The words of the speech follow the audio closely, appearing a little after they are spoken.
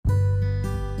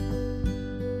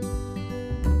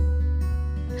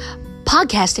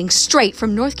Podcasting straight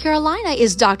from North Carolina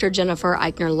is Dr. Jennifer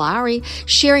Eichner Lowry,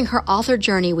 sharing her author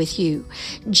journey with you.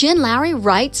 Jen Lowry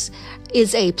Writes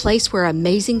is a place where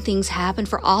amazing things happen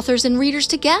for authors and readers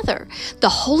together. The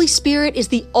Holy Spirit is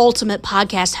the ultimate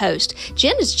podcast host.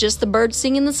 Jen is just the bird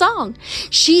singing the song.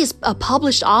 She is a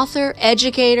published author,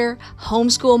 educator,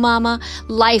 homeschool mama,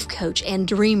 life coach, and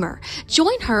dreamer.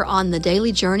 Join her on the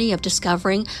daily journey of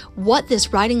discovering what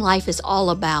this writing life is all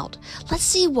about. Let's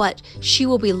see what she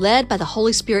will be led by the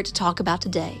Holy Spirit to talk about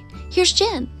today. Here's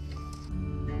Jen.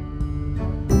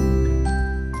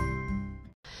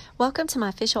 Welcome to my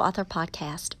official author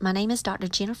podcast. My name is Dr.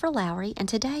 Jennifer Lowry, and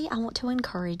today I want to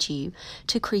encourage you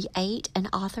to create an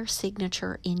author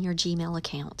signature in your Gmail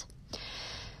account.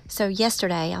 So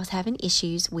yesterday I was having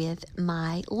issues with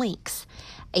my links,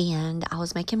 and I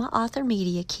was making my author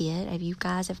media kit. If you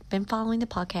guys have been following the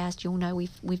podcast, you'll know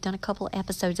we've done a couple of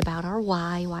episodes about our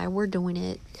why we're doing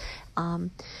it.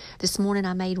 This morning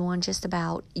I made one just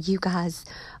about you guys,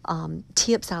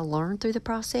 tips I learned through the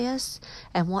process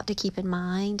and what to keep in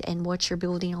mind and what you're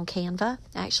building on Canva.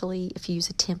 Actually, if you use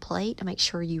a template, make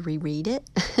sure you reread it,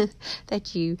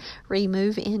 that you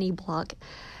remove any block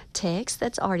text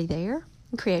that's already there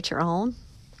and create your own.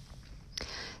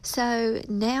 So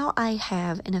now I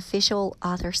have an official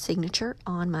author signature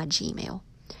on my Gmail.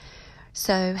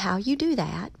 So how you do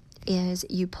that is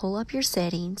you pull up your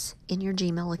settings in your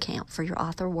Gmail account for your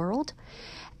author world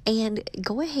and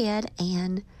go ahead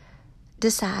and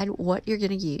decide what you're going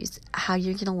to use, how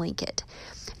you're going to link it.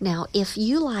 Now, if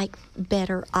you like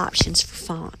better options for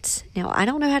fonts, now I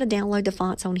don't know how to download the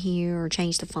fonts on here or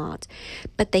change the fonts,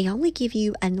 but they only give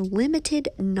you a limited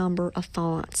number of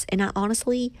fonts, and I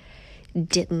honestly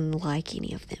didn't like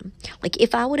any of them. Like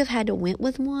if I would have had to went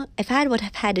with one, if I would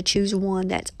have had to choose one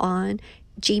that's on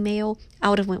Gmail, I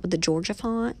would have went with the Georgia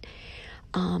font,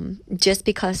 just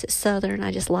because it's Southern.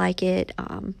 I just like it.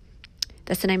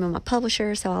 That's the name of my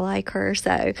publisher, so I like her.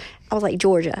 So I was like,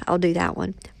 Georgia, I'll do that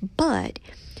one. But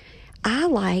I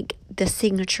like the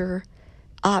signature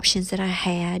options that I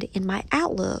had in my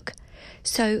Outlook.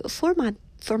 So for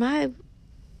my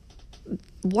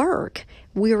work,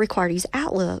 we are required to use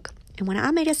Outlook. And when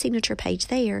I made a signature page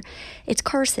there, it's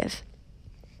cursive.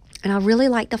 And I really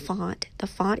like the font. The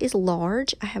font is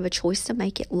large. I have a choice to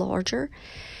make it larger.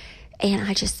 And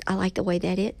I like the way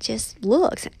that it just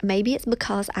looks. Maybe it's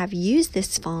because I've used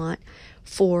this font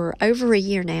for over a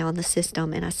year now in the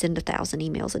system, and I send 1,000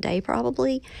 emails a day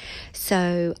probably.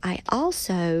 So I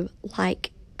also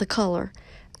like the color.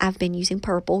 I've been using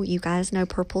purple. You guys know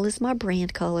purple is my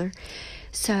brand color.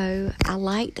 So I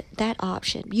like that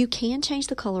option. You can change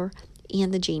the color in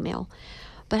the Gmail,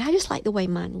 but I just like the way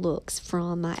mine looks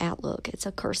from my Outlook. It's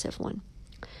a cursive one.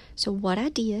 So what I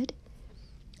did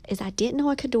is I didn't know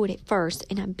I could do it at first,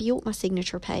 and I built my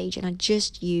signature page, and I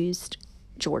just used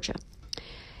Georgia.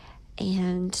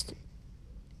 And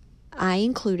I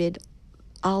included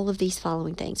all of these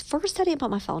following things. First, I didn't put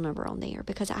my phone number on there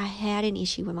because I had an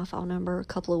issue with my phone number a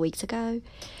couple of weeks ago.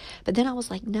 But then I was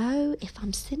like, no, if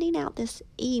I'm sending out this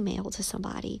email to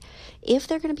somebody, if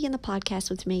they're going to be in the podcast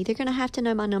with me, they're going to have to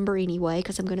know my number anyway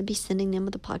because I'm going to be sending them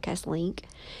with the podcast link.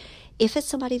 If it's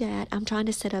somebody that I'm trying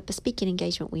to set up a speaking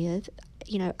engagement with,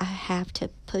 I have to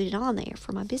put it on there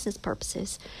for my business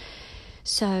purposes.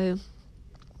 So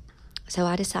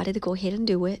I decided to go ahead and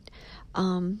do it.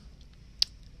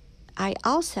 I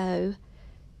also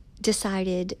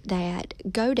decided that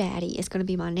GoDaddy is going to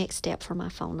be my next step for my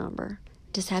phone number.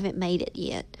 Just haven't made it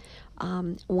yet.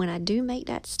 When I do make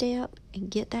that step and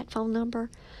get that phone number,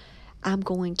 I'm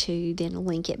going to then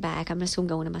link it back. I'm just going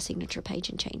to go into my signature page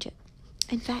and change it.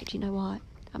 In fact, you know what?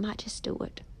 I might just do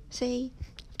it. See?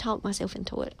 I've talked myself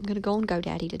into it. I'm going to go on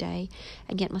GoDaddy today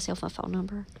and get myself a phone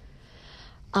number.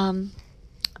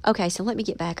 Okay, so let me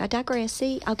get back. I digress.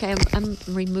 See? Okay, I'm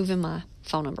removing my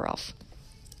phone number off.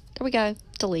 There we go.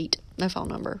 Delete. No phone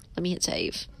number. Let me hit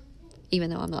save. Even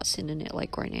though I'm not sending it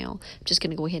like right now. I'm just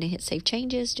going to go ahead and hit save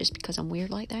changes just because I'm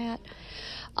weird like that.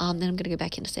 Then I'm going to go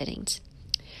back into settings.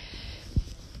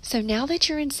 So now that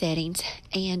you're in settings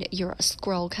and you're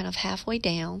scroll kind of halfway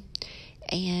down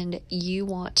and you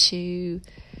want to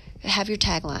have your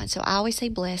tagline. So I always say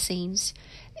blessings,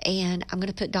 and I'm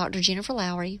going to put Dr. Jennifer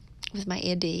Lowry with my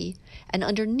ed. And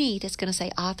underneath it's going to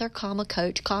say author,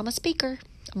 coach, speaker.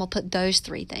 I'm going to put those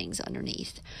three things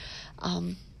underneath.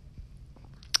 And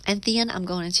then I'm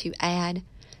going to add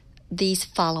these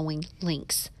following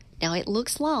links. Now it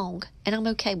looks long, and I'm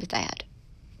okay with that.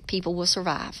 People will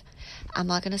survive. I'm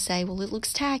not going to say, well, it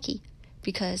looks tacky,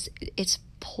 because it's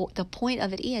the point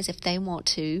of it is if they want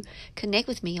to connect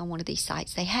with me on one of these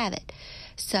sites, they have it.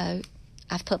 So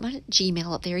I've put my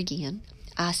Gmail up there again.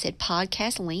 I said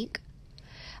podcast link,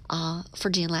 for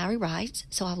Jen Lowry Writes.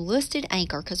 So I've listed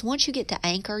Anchor, because once you get to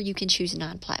Anchor, you can choose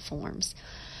 9 platforms.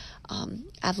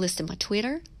 I've listed my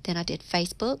Twitter, then I did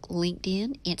Facebook,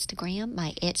 LinkedIn, Instagram,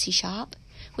 my Etsy shop,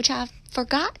 which I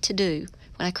forgot to do.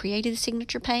 When I created the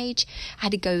signature page, I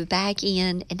had to go back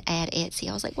in and add Etsy.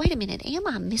 I was like, wait a minute, am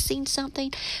I missing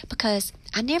something? Because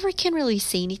I never can really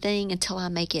see anything until I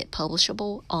make it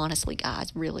publishable. Honestly,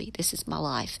 guys, really, this is my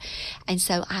life. And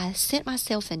so I sent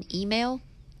myself an email,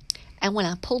 and when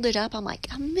I pulled it up, I'm like,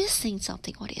 I'm missing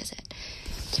something. What is it?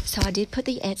 So I did put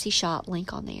the Etsy shop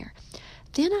link on there.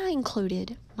 Then I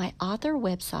included my author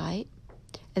website,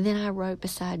 and then I wrote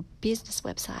beside business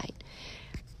website.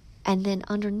 And then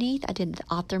underneath, I did the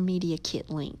author media kit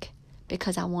link,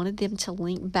 because I wanted them to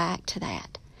link back to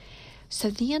that. So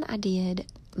then I did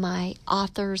my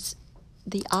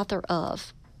the author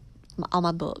of all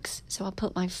my books. So I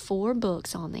put my 4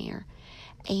 books on there,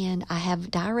 and I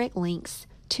have direct links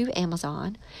to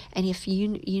Amazon. And if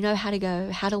you know how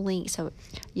to link, so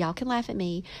y'all can laugh at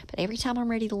me, but every time I'm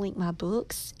ready to link my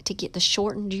books to get the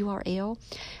shortened URL,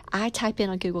 I type in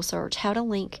a Google search how to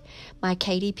link my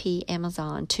KDP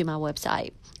Amazon to my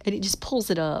website, and it just pulls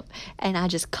it up, and I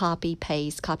just copy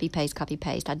paste.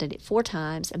 I did it 4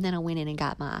 times, and then I went in and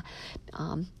got my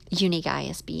unique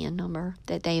ISBN number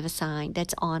that they've assigned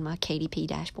that's on my KDP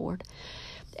dashboard.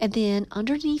 And then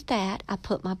underneath that, I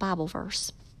put my Bible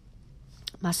verse,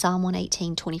 my Psalm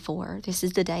 118:24. This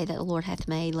is the day that the Lord hath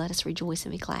made. Let us rejoice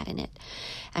and be glad in it.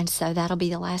 And so that'll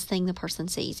be the last thing the person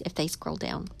sees if they scroll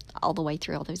down all the way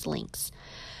through all those links.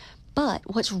 But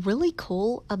what's really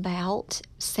cool about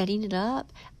setting it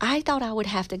up, I thought I would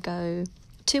have to go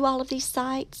to all of these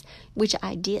sites, which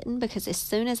I didn't, because as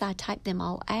soon as I typed them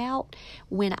all out,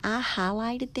 when I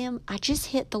highlighted them, I just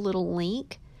hit the little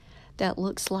link that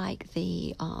looks like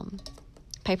the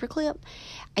paperclip.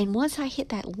 And once I hit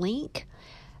that link,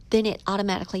 then it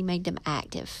automatically made them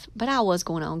active. But I was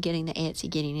going on getting the Etsy,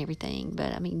 getting everything.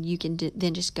 But I mean, you can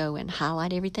then just go and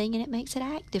highlight everything, and it makes it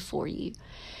active for you.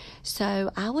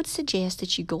 So I would suggest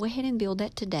that you go ahead and build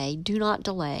that today. Do not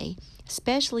delay,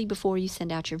 especially before you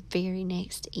send out your very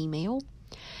next email.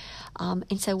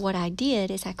 And so what I did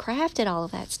is I crafted all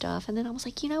of that stuff, and then I was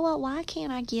like, you know what? Why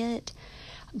can't I get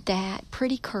that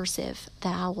pretty cursive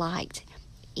that I liked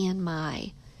in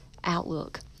my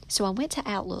Outlook? So I went to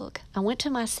Outlook, I went to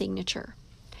my signature,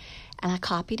 and I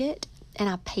copied it, and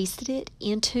I pasted it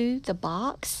into the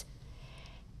box,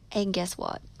 and guess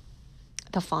what?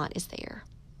 The font is there.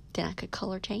 Then I could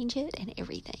color change it and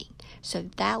everything. So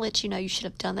that lets you know you should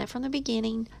have done that from the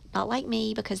beginning, not like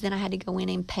me, because then I had to go in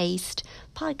and paste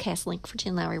podcast link for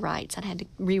Jen Lowry Writes. I had to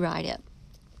rewrite it.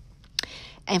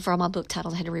 And for all my book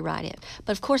titles, I had to rewrite it.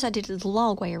 But of course, I did it the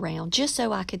long way around, just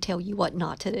so I could tell you what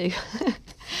not to do.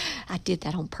 I did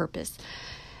that on purpose.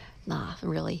 Nah,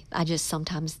 really. I just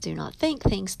sometimes do not think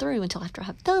things through until after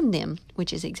I've done them,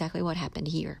 which is exactly what happened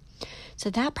here. So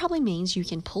that probably means you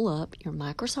can pull up your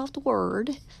Microsoft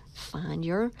Word, find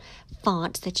your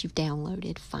fonts that you've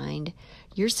downloaded, find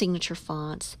your signature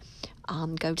fonts,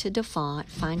 go to DaFont,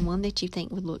 find one that you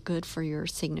think would look good for your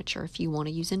signature if you want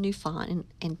to use a new font,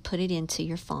 and put it into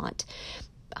your font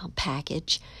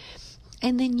package.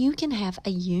 And then you can have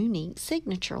a unique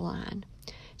signature line.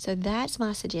 So that's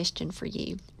my suggestion for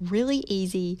you. Really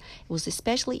easy. It was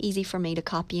especially easy for me to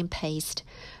copy and paste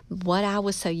what I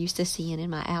was so used to seeing in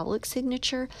my Outlook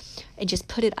signature and just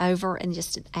put it over and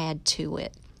just add to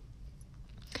it.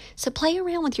 So play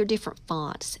around with your different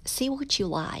fonts. See what you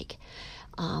like.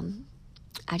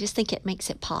 I just think it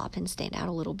makes it pop and stand out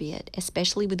a little bit,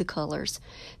 especially with the colors.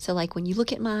 So like when you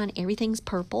look at mine, everything's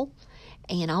purple.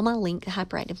 And all my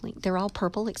hyperactive link, they're all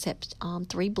purple except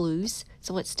 3 blues,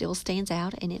 so it still stands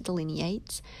out and it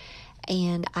delineates.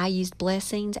 And I used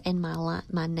blessings and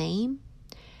my name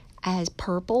as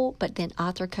purple, but then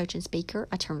author, coach, and speaker,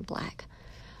 I turned black,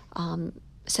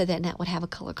 so that would have a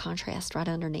color contrast right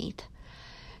underneath.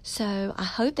 So I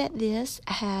hope that this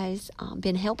has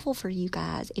been helpful for you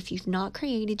guys. If you've not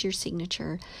created your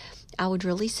signature, I would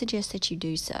really suggest that you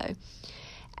do so.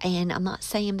 And I'm not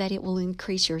saying that it will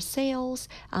increase your sales.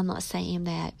 I'm not saying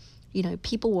that,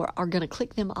 people are going to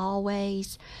click them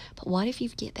always. But what if you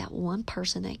get that one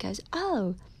person that goes,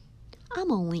 oh,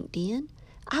 I'm on LinkedIn.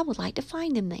 I would like to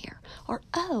find them there. Or,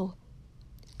 oh,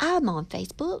 I'm on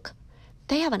Facebook.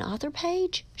 They have an author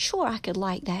page. Sure, I could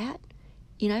like that.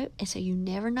 And so you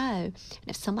never know. And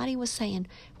if somebody was saying,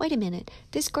 wait a minute,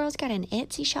 this girl's got an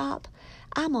Etsy shop.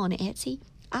 I'm on Etsy.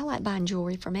 I like buying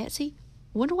jewelry from Etsy.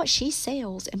 Wonder what she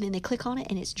sells. And then they click on it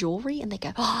and it's jewelry and they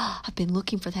go, oh, I've been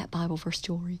looking for that Bible verse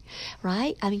jewelry,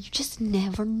 right? I mean, you just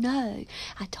never know.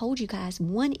 I told you guys,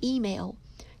 one email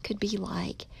could be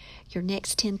like your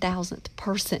next 10,000th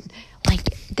person.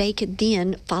 Like, they could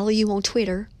then follow you on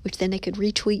Twitter, which then they could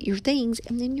retweet your things,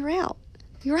 and then you're out.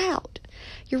 You're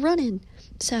running.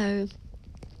 So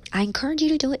I encourage you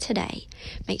to do it today.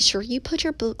 Make sure you put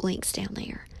your book links down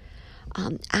there.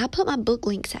 I put my book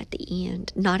links at the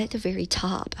end, not at the very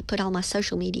top. I put all my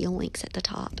social media links at the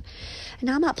top. And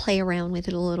I might play around with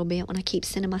it a little bit when I keep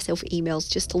sending myself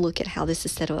emails just to look at how this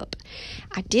is set up.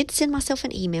 I did send myself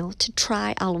an email to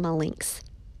try all of my links.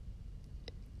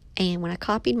 And when I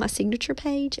copied my signature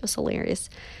page, it was hilarious.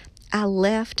 I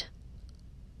left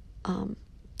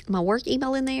my work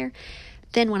email in there.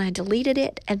 Then when I deleted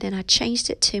it, and then I changed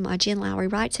it to my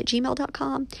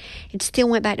JenLowryWrites@gmail.com, it still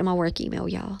went back to my work email,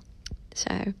 y'all.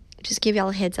 So just give y'all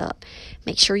a heads up.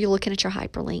 Make sure you're looking at your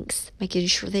hyperlinks, making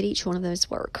sure that each one of those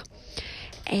work.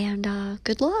 And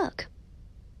good luck.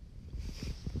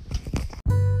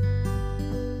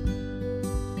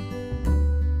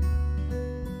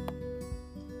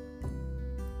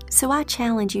 So I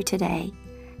challenge you today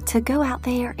to go out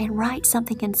there and write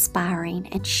something inspiring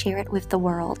and share it with the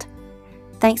world.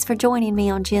 Thanks for joining me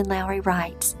on Jen Lowry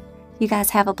Writes. You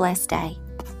guys have a blessed day.